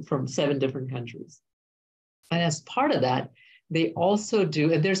world, from 7 different countries. And as part of that, they also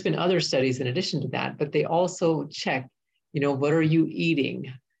do, and there's been other studies in addition to that, but they also check, what are you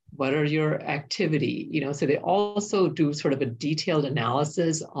eating? What are your activity? So they also do sort of a detailed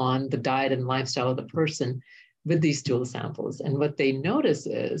analysis on the diet and lifestyle of the person with these stool samples. And what they notice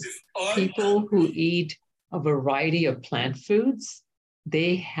is people who eat a variety of plant foods,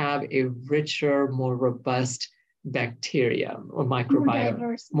 they have a richer, more robust bacteria or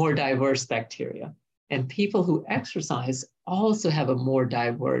microbiome, more diverse bacteria. And people who exercise also have a more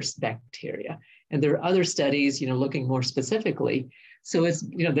diverse bacteria. And there are other studies, looking more specifically. So it's,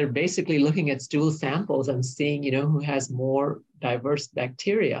 they're basically looking at stool samples and seeing, who has more diverse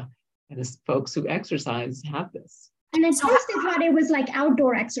bacteria. And as folks who exercise have this. And at first they thought it was like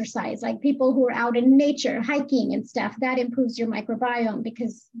outdoor exercise, like people who are out in nature, hiking and stuff, that improves your microbiome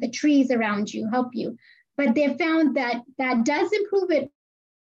because the trees around you help you. But they found that that does improve it.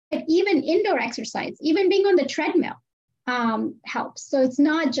 Even indoor exercise, even being on the treadmill helps. So it's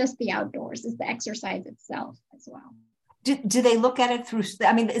not just the outdoors, it's the exercise itself as well. Do they look at it through,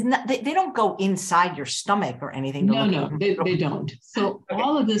 they don't go inside your stomach or anything? No, they don't. So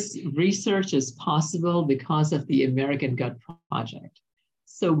all of this research is possible because of the American Gut Project.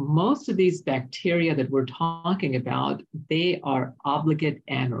 So most of these bacteria that we're talking about, they are obligate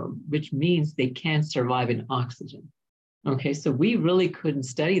anaerobe, which means they can't survive in oxygen. Okay, so we really couldn't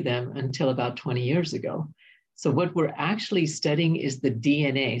study them until about 20 years ago. So what we're actually studying is the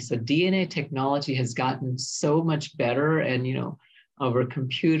DNA. So DNA technology has gotten so much better, and our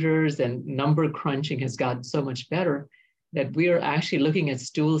computers and number crunching has gotten so much better that we are actually looking at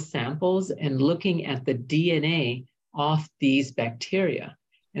stool samples and looking at the DNA of these bacteria.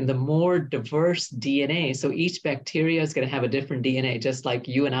 And the more diverse DNA, so each bacteria is going to have a different DNA, just like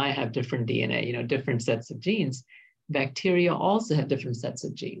you and I have different DNA, different sets of genes. Bacteria also have different sets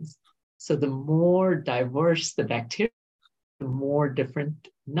of genes. So the more diverse the bacteria, the more different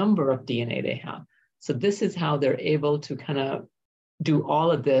number of DNA they have. So this is how they're able to kind of do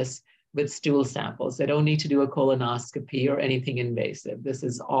all of this with stool samples. They don't need to do a colonoscopy or anything invasive. This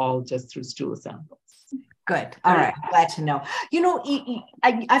is all just through stool samples. Good. All right. Glad to know.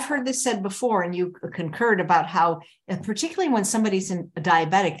 I've heard this said before, and you concurred about how, particularly when somebody's a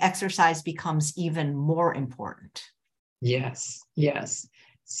diabetic, exercise becomes even more important. Yes.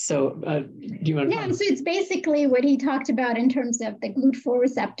 So do you want to? Yeah, so it's basically what he talked about in terms of the GLUT4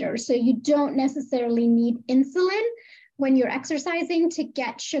 receptor. So you don't necessarily need insulin when you're exercising to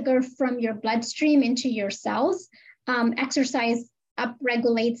get sugar from your bloodstream into your cells. Exercise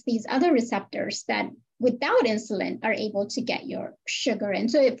upregulates these other receptors that without insulin are able to get your sugar in.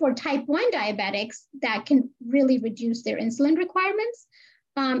 So for type 1 diabetics, that can really reduce their insulin requirements.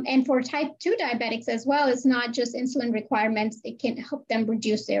 And for type 2 diabetics as well, it's not just insulin requirements. It can help them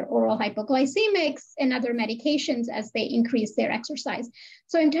reduce their oral hypoglycemics and other medications as they increase their exercise.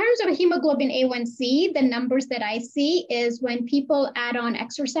 So in terms of hemoglobin A1C, the numbers that I see is when people add on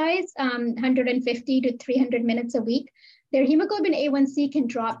exercise, 150 to 300 minutes a week, their hemoglobin A1C can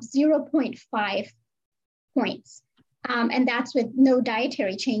drop 0.5 points. And that's with no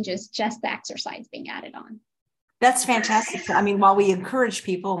dietary changes, just the exercise being added on. That's fantastic. I mean, while we encourage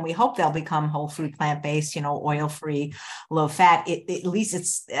people and we hope they'll become whole food, plant-based, oil-free, low fat, at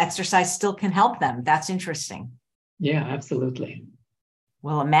least exercise still can help them. That's interesting. Yeah, absolutely.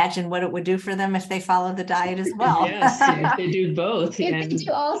 Well, imagine what it would do for them if they follow the diet as well. Yes, if they do both. If they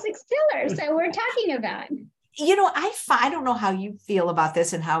do all 6 pillars that we're talking about. I don't know how you feel about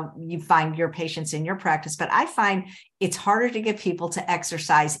this and how you find your patients in your practice, but I find it's harder to get people to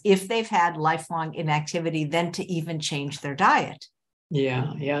exercise if they've had lifelong inactivity than to even change their diet.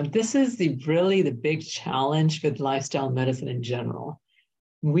 Yeah. This is really the big challenge with lifestyle medicine in general.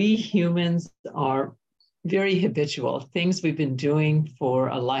 We humans are very habitual, things we've been doing for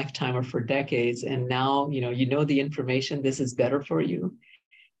a lifetime or for decades. And now, the information, this is better for you.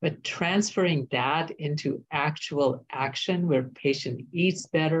 But transferring that into actual action where patient eats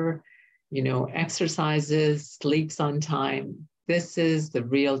better, exercises, sleeps on time, this is the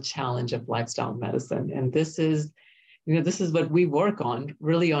real challenge of lifestyle medicine. And this is what we work on,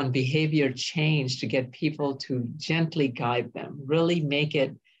 really on behavior change to get people to gently guide them, really make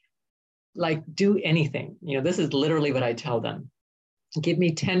it like do anything. This is literally what I tell them. Give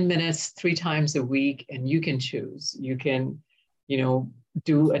me 10 minutes 3 times a week and you can choose. You can,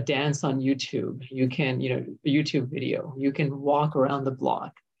 do a dance on YouTube. You can, a YouTube video. You can walk around the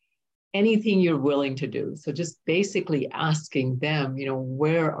block. Anything you're willing to do. So just basically asking them,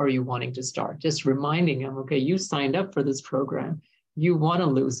 where are you wanting to start? Just reminding them, okay, you signed up for this program. You want to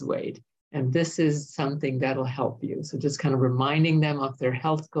lose weight. And this is something that'll help you. So just kind of reminding them of their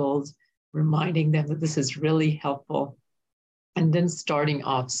health goals, reminding them that this is really helpful. And then starting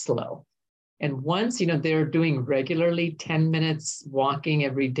off slow. And once, they're doing regularly 10 minutes walking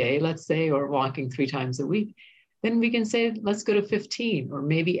every day, let's say, or walking 3 times a week, then we can say, let's go to 15 or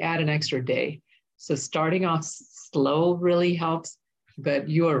maybe add an extra day. So starting off slow really helps, but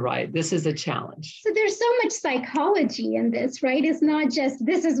you're right. This is a challenge. So there's so much psychology in this, right? It's not just,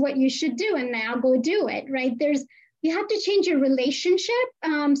 this is what you should do and now go do it, right? You have to change your relationship.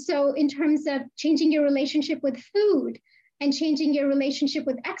 So in terms of changing your relationship with food, and changing your relationship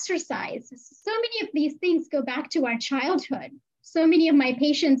with exercise. So many of these things go back to our childhood. So many of my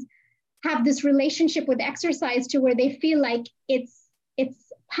patients have this relationship with exercise to where they feel like it's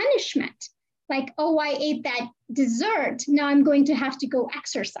punishment. Like, oh, I ate that dessert, now I'm going to have to go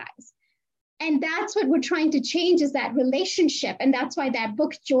exercise. And that's what we're trying to change, is that relationship. And that's why that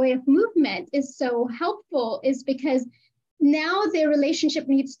book, Joy of Movement, is so helpful, is because now their relationship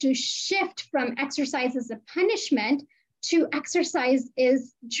needs to shift from exercise as a punishment to exercise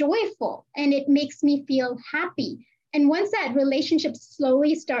is joyful and it makes me feel happy. And once that relationship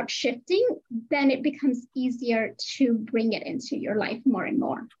slowly starts shifting, then it becomes easier to bring it into your life more and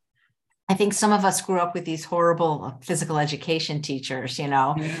more. I think some of us grew up with these horrible physical education teachers,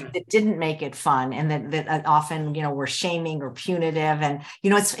 that didn't make it fun, and that often, were shaming or punitive. And,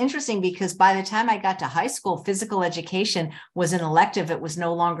 it's interesting because by the time I got to high school, physical education was an elective. It was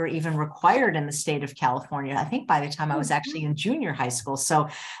no longer even required in the state of California. I think by the time I was actually in junior high school. So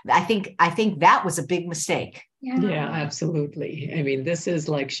I think that was a big mistake. Yeah, absolutely. I mean, this is,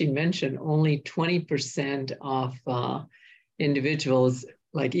 like she mentioned, only 20% of individuals,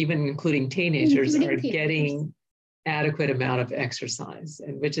 like even including teenagers, are getting adequate amount of exercise,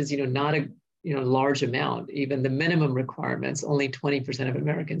 and which is, not a large amount. Even the minimum requirements, only 20% of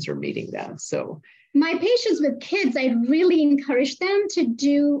Americans are meeting that. So my patients with kids, I really encourage them to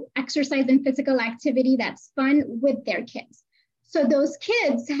do exercise and physical activity that's fun with their kids. So those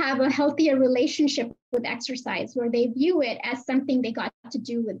kids have a healthier relationship with exercise, where they view it as something they got to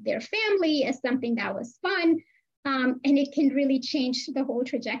do with their family, as something that was fun. And it can really change the whole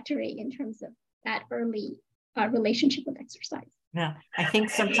trajectory in terms of that early relationship with exercise. Yeah, I think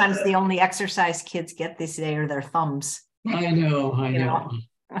sometimes the only exercise kids get this day are their thumbs. I know.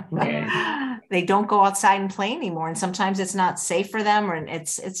 Right. They don't go outside and play anymore, and sometimes it's not safe for them, or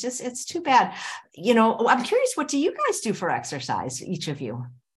it's too bad. I'm curious, what do you guys do for exercise, each of you?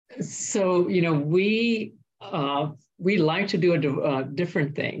 So, we like to do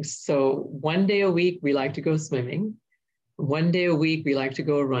different things. So one day a week, we like to go swimming. One day a week, we like to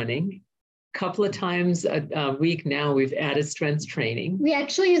go running. A couple of times a week now, we've added strength training. We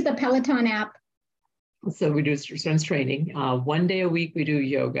actually use the Peloton app. So we do strength training. One day a week, we do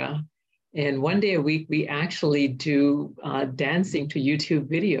yoga. And one day a week, we actually do dancing to YouTube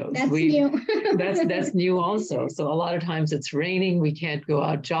videos. That's new. that's new also. So a lot of times it's raining, we can't go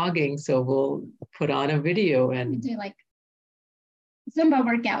out jogging, so we'll put on a video and do like Zumba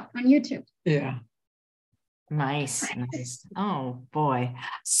workout on YouTube. Yeah. Nice. Oh boy.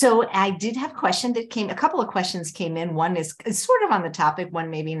 So I did have a couple of questions came in. One is sort of on the topic, one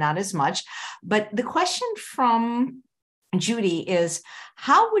maybe not as much, but the question from Judy is,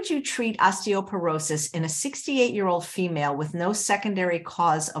 how would you treat osteoporosis in a 68-year-old female with no secondary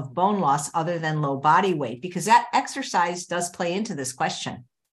cause of bone loss other than low body weight? Because that exercise does play into this question.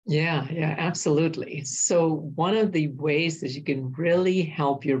 Yeah, absolutely. So one of the ways that you can really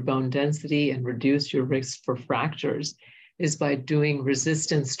help your bone density and reduce your risk for fractures is by doing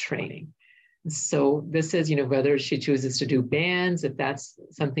resistance training. So this is, whether she chooses to do bands, if that's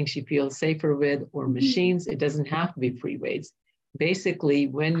something she feels safer with, or machines, it doesn't have to be free weights. Basically,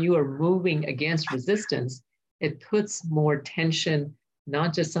 when you are moving against resistance, it puts more tension,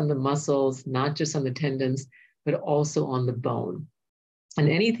 not just on the muscles, not just on the tendons, but also on the bone. And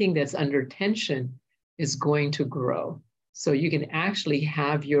anything that's under tension is going to grow. So you can actually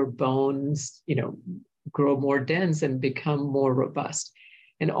have your bones, grow more dense and become more robust.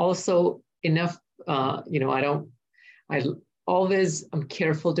 And also enough, I'm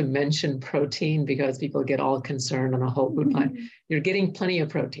careful to mention protein, because people get all concerned on a whole food plan. You're getting plenty of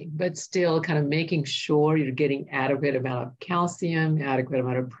protein, but still kind of making sure you're getting adequate amount of calcium, adequate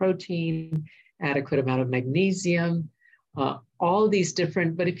amount of protein, adequate amount of magnesium, all these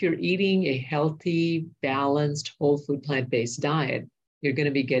different, but if you're eating a healthy, balanced, whole food, plant-based diet, you're going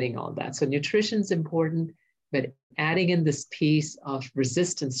to be getting all that. So nutrition is important, but adding in this piece of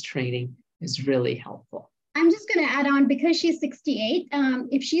resistance training is really helpful. I'm just going to add on, because she's 68,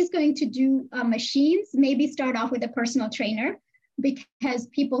 if she's going to do machines, maybe start off with a personal trainer, because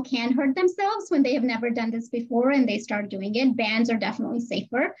people can hurt themselves when they have never done this before and they start doing it. Bands are definitely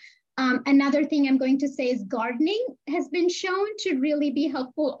safer. Another thing I'm going to say is gardening has been shown to really be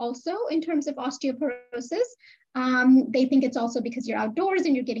helpful also in terms of osteoporosis. They think it's also because you're outdoors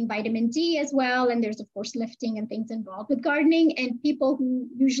and you're getting vitamin D as well. And there's, of course, lifting and things involved with gardening. And people who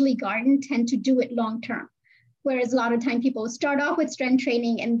usually garden tend to do it long term. Whereas a lot of time people start off with strength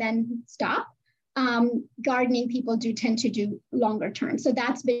training and then stop. Gardening people do tend to do longer term. So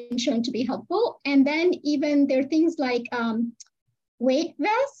that's been shown to be helpful. And then even there are things like weight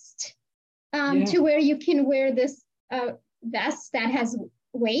vest, to where you can wear this vest that has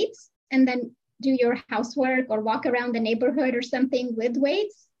weights and then do your housework or walk around the neighborhood or something with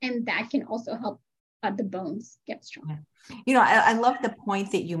weights. And that can also help the bones get strong. I love the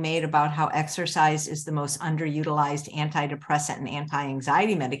point that you made about how exercise is the most underutilized antidepressant and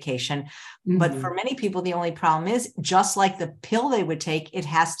anti-anxiety medication. Mm-hmm. But for many people, the only problem is, just like the pill they would take, it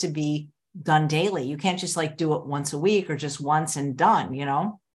has to be done daily. You can't just do it once a week or just once and done,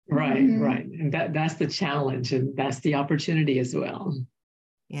 Right. And that's the challenge, and that's the opportunity as well.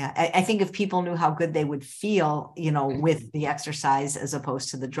 Yeah. I think if people knew how good they would feel, with the exercise as opposed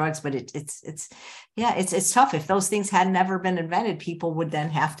to the drugs, but it's tough. If those things had never been invented, people would then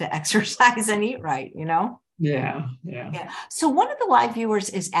have to exercise and eat right, Yeah. Yeah. So one of the live viewers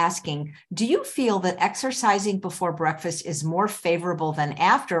is asking, do you feel that exercising before breakfast is more favorable than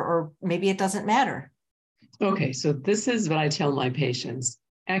after, or maybe it doesn't matter? Okay, so this is what I tell my patients.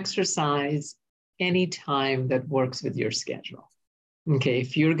 Exercise any time that works with your schedule. Okay,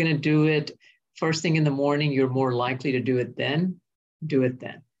 if you're going to do it first thing in the morning, you're more likely to do it then. Do it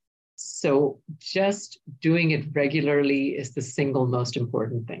then. So just doing it regularly is the single most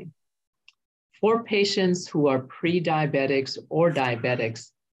important thing. For patients who are pre-diabetics or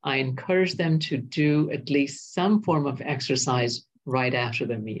diabetics, I encourage them to do at least some form of exercise right after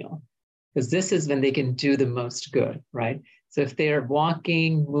the meal, because this is when they can do the most good, right? So if they're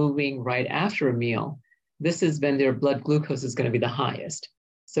walking, moving right after a meal, this is when their blood glucose is going to be the highest.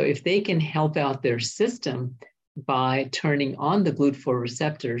 So if they can help out their system by turning on the GLUT4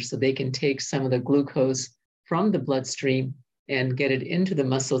 receptors so they can take some of the glucose from the bloodstream and get it into the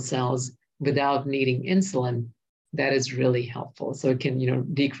muscle cells without needing insulin, that is really helpful. So it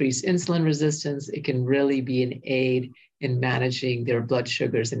can, decrease insulin resistance. It can really be an aid in managing their blood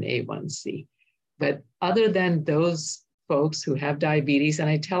sugars and A1C. But other than those folks who have diabetes, and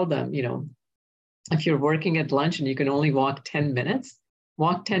I tell them, if you're working at lunch and you can only walk 10 minutes,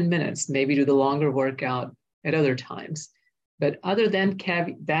 walk 10 minutes, maybe do the longer workout at other times. But other than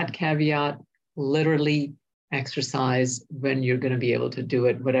that caveat, literally exercise when you're going to be able to do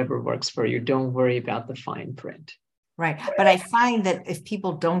it, whatever works for you. Don't worry about the fine print. Right. But I find that if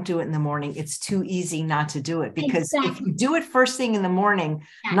people don't do it in the morning, it's too easy not to do it, because if you do it first thing in the morning,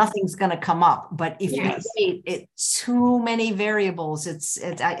 nothing's going to come up. But if you wait, it's too many variables.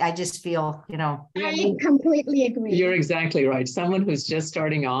 I just feel, I completely agree. You're exactly right. Someone who's just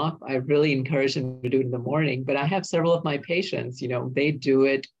starting off, I really encourage them to do it in the morning. But I have several of my patients, they do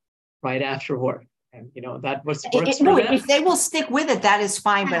it right after work. And, that works for them. If they will stick with it, that is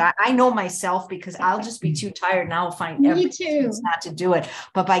fine. But I know myself, because I'll just be too tired and I'll find every excuse not to do it.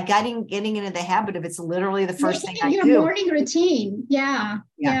 But by getting into the habit of it's literally the first thing I do. Your morning routine. Yeah.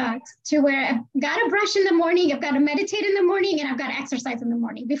 To where I've got to brush in the morning, I've got to meditate in the morning, and I've got to exercise in the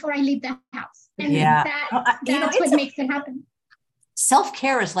morning before I leave the house. And that's what makes it happen.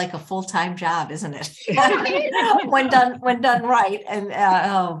 Self-care is like a full-time job, isn't it? when done right. And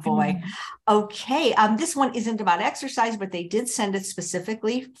oh boy. Okay. This one isn't about exercise, but they did send it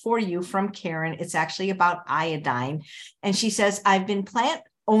specifically for you from Karen. It's actually about iodine. And she says, I've been plant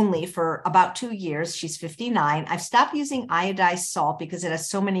only for about 2 years. She's 59. I've stopped using iodized salt because it has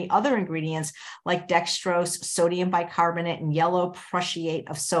so many other ingredients like dextrose, sodium bicarbonate, and yellow prussiate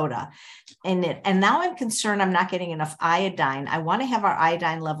of soda in it. And now I'm concerned I'm not getting enough iodine. I want to have our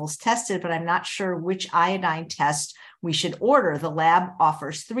iodine levels tested, but I'm not sure which iodine test we should order. The lab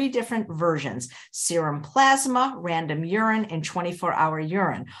offers 3 different versions: serum plasma, random urine, and 24-hour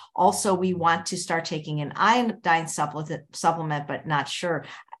urine. Also, we want to start taking an iodine supplement, but not sure.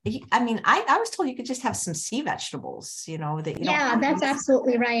 I mean, I was told you could just have some sea vegetables, that's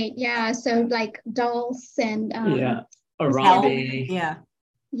absolutely right. Yeah. So like dulse and arabi.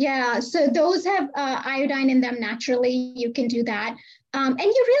 Yeah, so those have iodine in them naturally. You can do that. And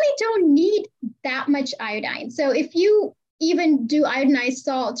you really don't need that much iodine. So if you even do iodinized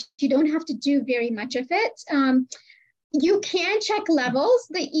salt, you don't have to do very much of it. You can check levels.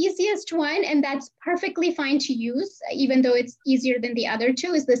 The easiest one, and that's perfectly fine to use, even though it's easier than the other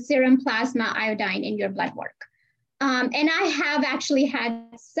two, is the serum plasma iodine in your blood work. And I have actually had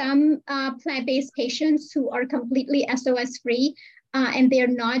some plant-based patients who are completely SOS free, and they're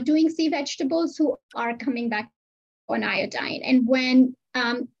not doing sea vegetables, who are coming back on iodine. And when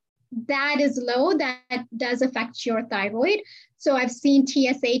that is low, that does affect your thyroid. So I've seen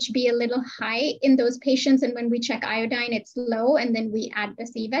TSH be a little high in those patients. And when we check iodine, it's low. And then we add the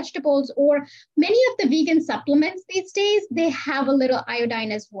sea vegetables, or many of the vegan supplements these days, they have a little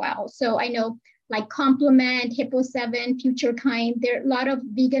iodine as well. So I know like Complement, Hippo 7, Future Kind, there are a lot of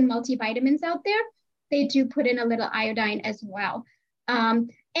vegan multivitamins out there. They do put in a little iodine as well.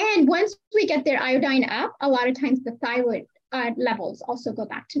 And once we get their iodine up, a lot of times the thyroid levels also go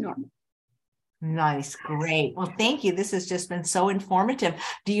back to normal. Nice. Great. Well, thank you. This has just been so informative.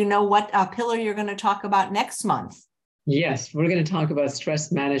 Do you know what pillar you're going to talk about next month? Yes, we're going to talk about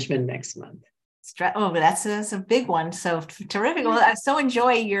stress management next month. That's a big one. So terrific. Well, I so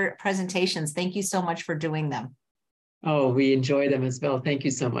enjoy your presentations. Thank you so much for doing them. Oh, we enjoy them as well. Thank you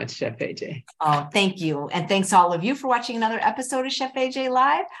so much, Chef AJ. Oh, thank you. And thanks to all of you for watching another episode of Chef AJ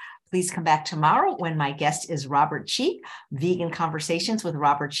Live. Please come back tomorrow when my guest is Robert Cheek, Vegan Conversations with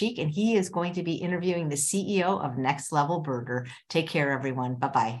Robert Cheek, and he is going to be interviewing the CEO of Next Level Burger. Take care, everyone. Bye-bye.